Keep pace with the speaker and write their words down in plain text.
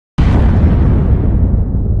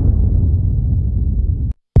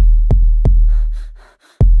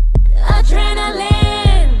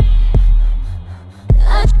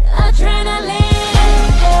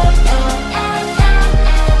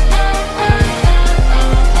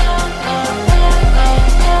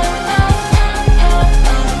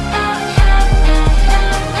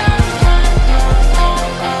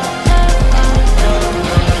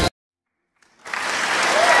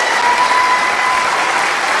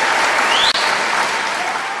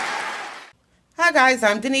Hi guys,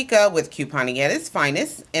 I'm Danica with Couponing at its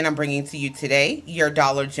finest, and I'm bringing to you today your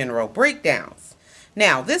Dollar General breakdowns.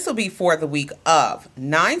 Now, this will be for the week of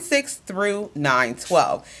 9/6 through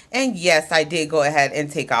 9/12. And yes, I did go ahead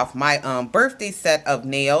and take off my birthday set of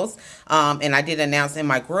nails. And I did announce in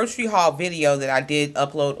my grocery haul video that I did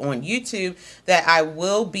upload on YouTube that I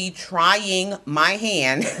will be trying my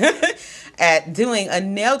hand at doing a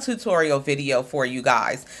nail tutorial video for you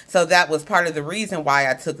guys. So that was part of the reason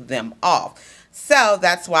why I took them off. So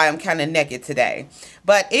that's why I'm kind of naked today.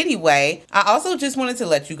 But anyway, I also just wanted to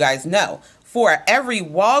let you guys know, for every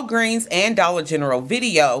Walgreens and Dollar General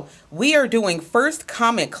video, we are doing First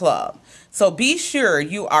Comment Club. So be sure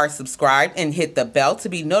you are subscribed and hit the bell to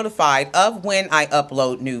be notified of when I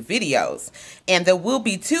upload new videos. And there will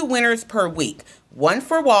be 2 winners per week, one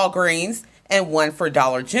for Walgreens and one for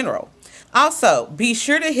Dollar General. Also, be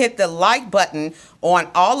sure to hit the like button on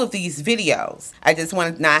all of these videos. I just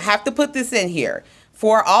want to, now I have to put this in here.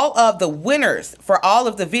 For all of the winners, for all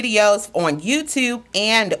of the videos on YouTube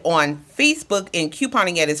and on Facebook in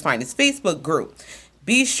Couponing at its finest Facebook group,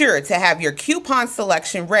 be sure to have your coupon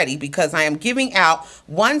selection ready because I am giving out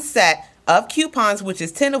one set of coupons, which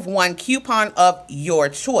is 10 of 1 coupon of your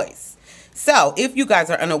choice. So if you guys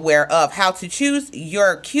are unaware of how to choose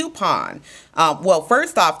your coupon, well,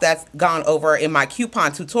 first off, that's gone over in my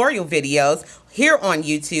coupon tutorial videos here on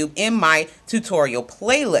YouTube in my tutorial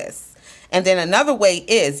playlist. And then another way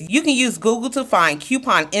is you can use Google to find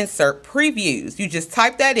coupon insert previews. You just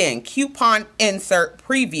type that in, coupon insert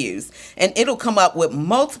previews, and it'll come up with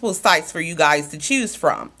multiple sites for you guys to choose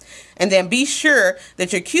from. And then be sure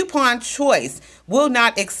that your coupon choice will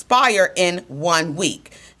not expire in 1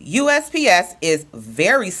 week. USPS is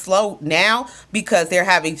very slow now because they're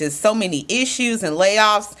having just so many issues and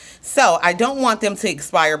layoffs. So I don't want them to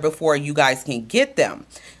expire before you guys can get them.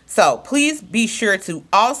 So please be sure to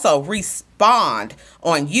also respond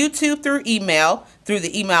on YouTube through email, through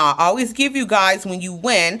the email I always give you guys when you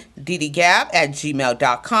win,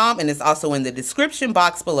 ddgab@gmail.com, and it's also in the description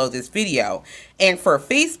box below this video. And for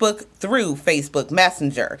Facebook, through Facebook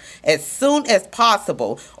Messenger, as soon as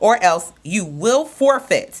possible, or else you will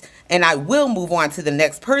forfeit, and I will move on to the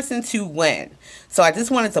next person to win. So I just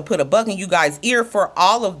wanted to put a bug in you guys' ear for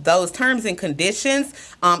all of those terms and conditions,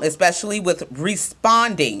 especially with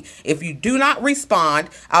responding. If you do not respond,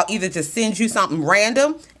 I'll either just send you something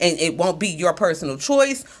random and it won't be your personal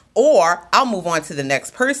choice, or I'll move on to the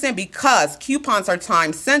next person because coupons are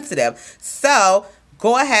time sensitive. So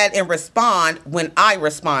go ahead and respond when I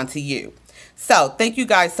respond to you. So thank you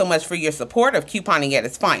guys so much for your support of Couponing at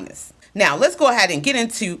its finest. Now let's go ahead and get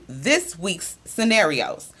into this week's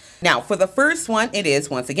scenarios. Now, for the first one, it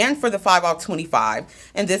is, once again, for the 5 off 25,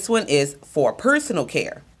 and this one is for personal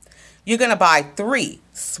care. You're going to buy 3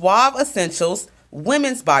 Suave Essentials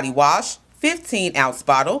Women's Body Wash, 15-ounce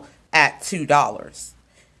bottle at $2.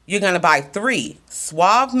 You're going to buy 3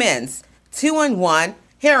 Suave Men's 2-in-1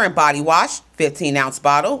 Hair and Body Wash, 15-ounce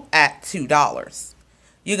bottle at $2.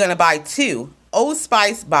 You're going to buy 2 Old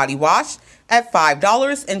Spice Body Wash at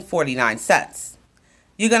 $5.49.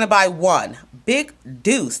 You're going to buy 1 Big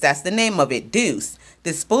Deuce, that's the name of it, Deuce,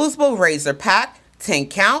 disposable razor pack, 10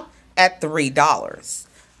 count at $3.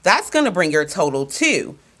 That's going to bring your total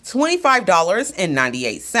to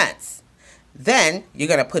 $25.98. Then you're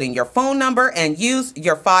going to put in your phone number and use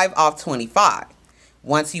your 5 off 25.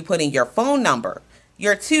 Once you put in your phone number,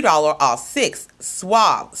 your $2 off 6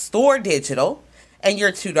 Suave Store Digital, and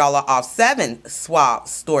your $2 off 7 Suave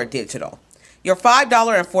Store Digital, your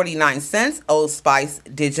 $5.49 Old Spice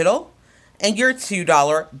Digital, and your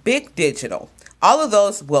 $2 Big Digital. All of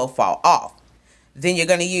those will fall off. Then you're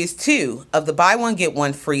going to use 2 of the buy one get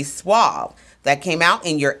one free Suave that came out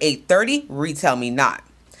in your 830 Retail Me Not.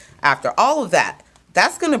 After all of that,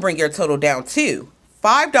 that's going to bring your total down to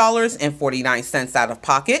 $5.49 out of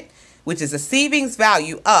pocket, which is a savings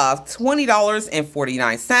value of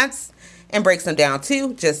 $20.49. and breaks them down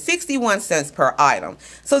to just 61 cents per item.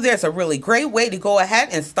 So there's a really great way to go ahead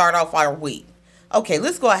and start off our week. Okay,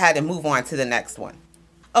 let's go ahead and move on to the next one.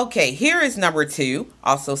 Okay, here is number 2,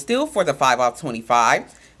 also still for the 5 off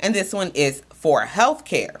 25, and this one is for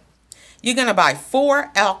healthcare. You're going to buy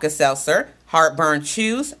 4 Alka-Seltzer Heartburn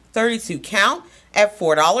Chews 32 count at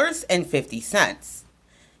 $4.50.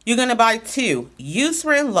 You're going to buy 2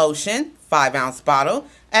 Eucerin Lotion 5-ounce bottle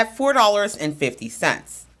at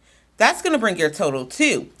 $4.50. That's going to bring your total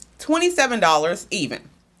to $27 even.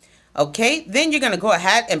 Okay, then you're going to go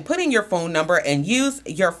ahead and put in your phone number and use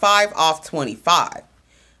your 5 off 25.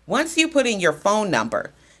 Once you put in your phone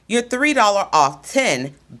number, your $3 off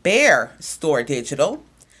 10 Bear Store Digital,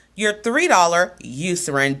 your $3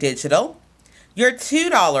 Eucerin Digital, your $2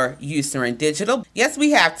 Eucerin Digital. Yes,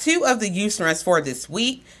 we have 2 of the Eucerins for this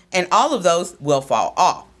week, and all of those will fall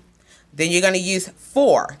off. Then you're going to use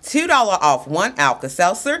 4 $2 off 1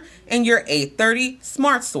 Alka-Seltzer and your $8.30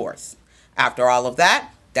 Smart Source. After all of that,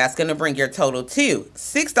 that's going to bring your total to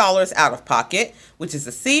 $6 out of pocket, which is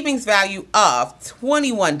a savings value of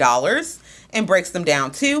 $21, and breaks them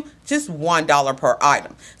down to just $1 per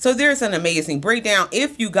item. So there's an amazing breakdown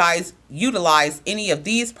if you guys utilize any of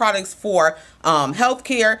these products for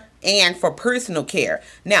healthcare and for personal care.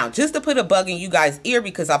 Now, just to put a bug in you guys' ear,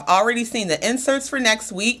 because I've already seen the inserts for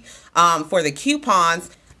next week for the coupons,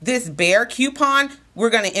 this bear coupon, we're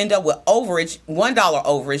going to end up with overage, $1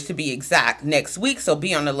 overage to be exact, next week. So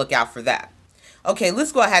be on the lookout for that. Okay,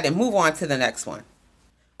 let's go ahead and move on to the next one.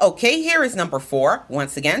 Okay, here is number 4,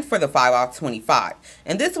 once again, for the 5 off 25.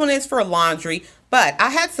 And this one is for laundry, but I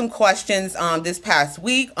had some questions this past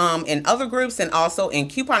week in other groups and also in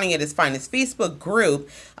Couponing at its Finest Facebook group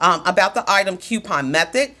about the item coupon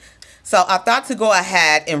method. So I thought to go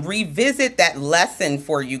ahead and revisit that lesson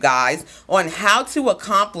for you guys on how to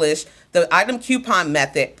accomplish the item coupon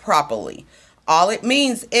method properly. All it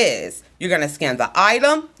means is you're going to scan the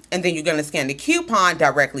item, and then you're going to scan the coupon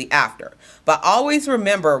directly after. But always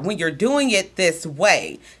remember, when you're doing it this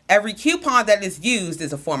way, every coupon that is used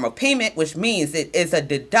is a form of payment, which means it is a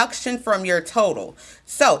deduction from your total.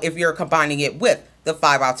 So if you're combining it with the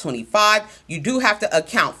 5 off 25, you do have to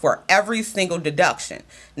account for every single deduction.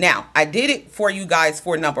 Now, I did it for you guys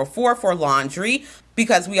for number 4 for laundry,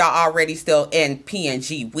 because we are already still in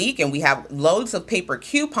P&G week and we have loads of paper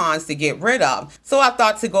coupons to get rid of. So I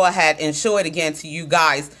thought to go ahead and show it again to you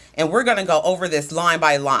guys, and we're going to go over this line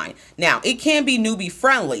by line. Now, it can be newbie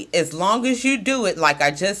friendly as long as you do it, like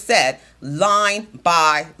I just said, line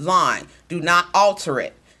by line. Do not alter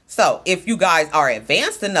it. So if you guys are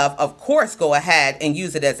advanced enough, of course, go ahead and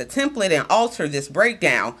use it as a template and alter this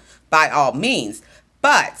breakdown by all means.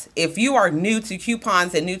 But if you are new to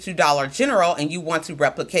coupons and new to Dollar General and you want to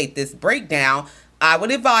replicate this breakdown, I would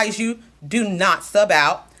advise you do not sub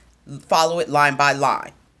out, follow it line by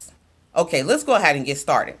line. Okay, let's go ahead and get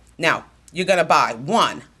started. Now, you're going to buy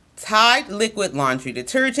 1 Tide liquid laundry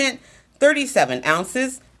detergent, 37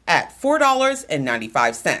 ounces at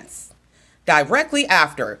 $4.95. Directly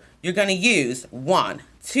after, you're going to use 1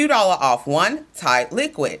 $2 off 1 Tide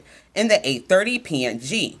liquid in the 830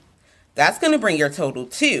 P&G. That's going to bring your total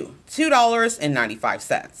to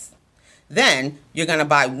 $2.95. Then you're going to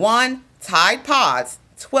buy 1 Tide Pods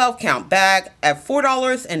 12 count bag at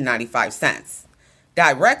 $4.95.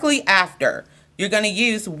 Directly after, you're going to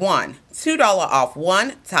use 1 $2 off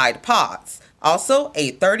 1 Tide Pods, also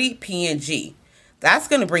 830 P&G. That's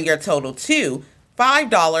going to bring your total to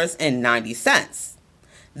 $5.90.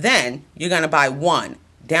 Then you're going to buy 1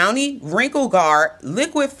 Downy Wrinkle Guard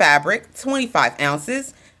liquid fabric 25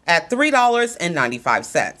 ounces at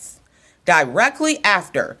 $3.95. Directly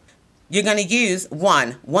after, you're going to use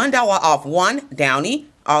 $1 off 1 Downy,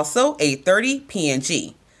 also 830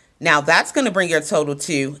 P&G. Now that's going to bring your total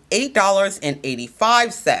to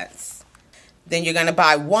 $8.85. Then you're going to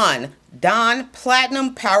buy 1 Dawn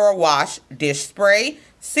Platinum Power Wash Dish Spray,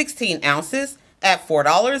 16 ounces at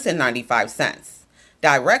 $4.95.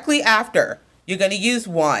 Directly after, you're going to use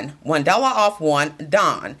 $1 off 1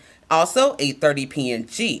 Dawn, also 830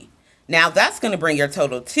 P&G. Now that's going to bring your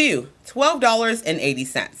total to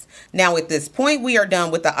 $12.80. Now at this point, we are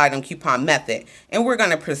done with the item coupon method, and we're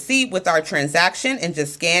going to proceed with our transaction and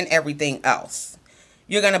just scan everything else.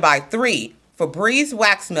 You're going to buy 3 Febreze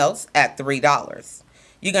wax melts at $3.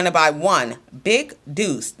 You're going to buy 1 Big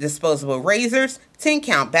Deuce disposable razors 10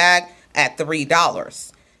 count bag at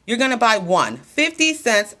 $3. You're going to buy 1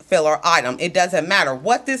 50-cent filler item. It doesn't matter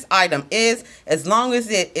what this item is, as long as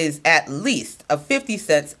it is at least a 50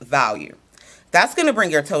 cents value. That's going to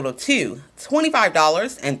bring your total to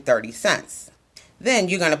 $25.30. Then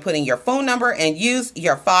you're going to put in your phone number and use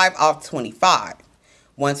your 5 off 25.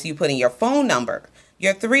 Once you put in your phone number,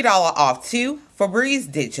 your $3 off 2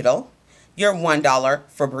 Febreze Digital, your $1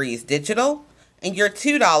 Febreze Digital, and your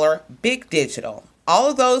 $2 Big Digital. All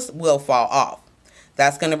of those will fall off.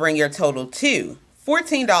 That's going to bring your total to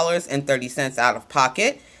 $14.30 out of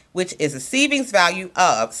pocket, which is a savings value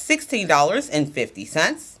of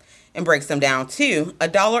 $16.50, and breaks them down to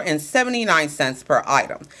 $1.79 per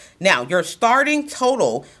item. Now, your starting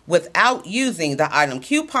total without using the item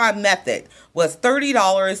coupon method was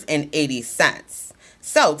 $30.80.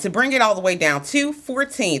 So to bring it all the way down to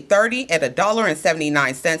 $14.30 at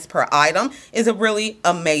 $1.79 per item is a really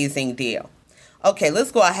amazing deal. Okay, let's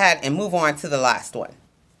go ahead and move on to the last one.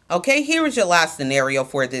 Okay, here is your last scenario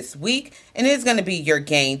for this week, and it's going to be your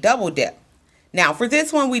gain double dip. Now for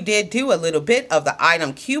this one, we did do a little bit of the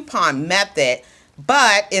item coupon method,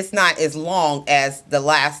 but it's not as long as the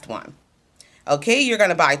last one. Okay, you're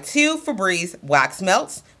going to buy 2 Febreze wax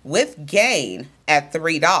melts with Gain at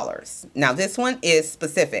 $3. Now this one is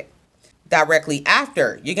specific. Directly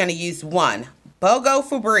after, you're going to use 1 BOGO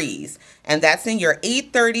Febreze, and that's in your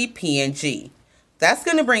 830 P&G. That's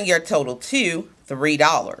going to bring your total to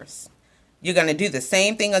 $3. You're going to do the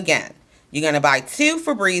same thing again. You're going to buy 2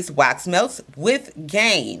 Febreze wax melts with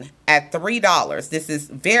Gain at $3. This is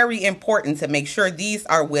very important to make sure these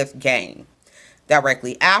are with Gain.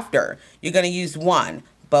 Directly after, you're going to use 1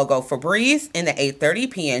 BOGO Febreze in the 830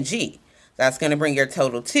 P&G. That's going to bring your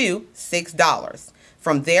total to $6.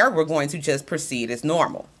 From there, we're going to just proceed as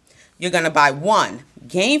normal. You're going to buy 1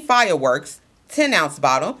 Gain Fireworks 10-ounce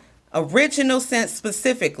bottle, original scent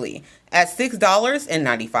specifically, at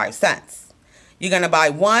 $6.95. You're going to buy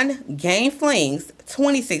 1 Gain Flings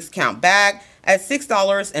 26-count bag at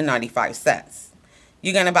 $6.95.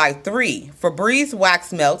 You're going to buy 3 Febreze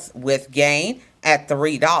wax melts with Gain at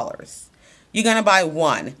 $3. You're going to buy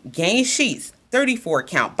 1 Gain Sheets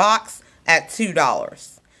 34-count box at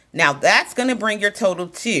 $2. Now that's going to bring your total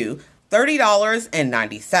to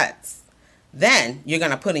 $30.90. Then you're going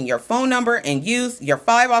to put in your phone number and use your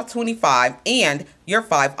 5 off 25 and your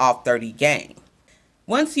 5 off 30 Gain.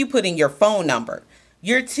 Once you put in your phone number,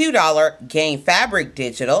 your $2 Gain Fabric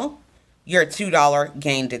Digital, your $2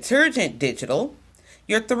 Gain Detergent Digital,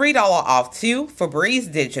 your $3 off 2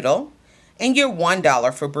 Febreze Digital, and your $1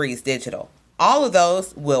 Febreze Digital. All of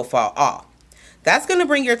those will fall off. That's going to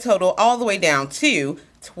bring your total all the way down to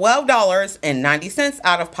 $12.90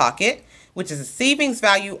 out of pocket, which is a savings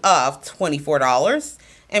value of $24,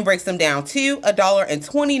 and breaks them down to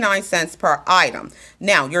 $1.29 per item.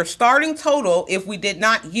 Now, your starting total, if we did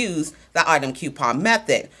not use the item coupon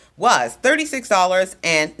method, was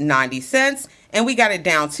 $36.90, and we got it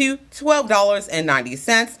down to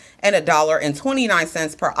 $12.90 and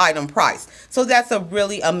 $1.29 per item price. So that's a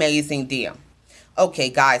really amazing deal. Okay,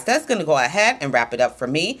 guys, that's going to go ahead and wrap it up for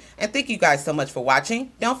me. And thank you guys so much for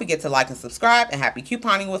watching. Don't forget to like and subscribe, and happy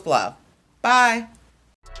couponing with love. Bye.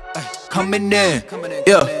 Coming in,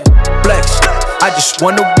 yeah, flex, I just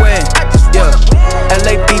wanna win, yeah,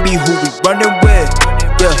 LABB who we running with,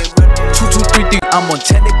 yeah, 2, 2, 3, 3, I'm on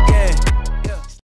 10 again.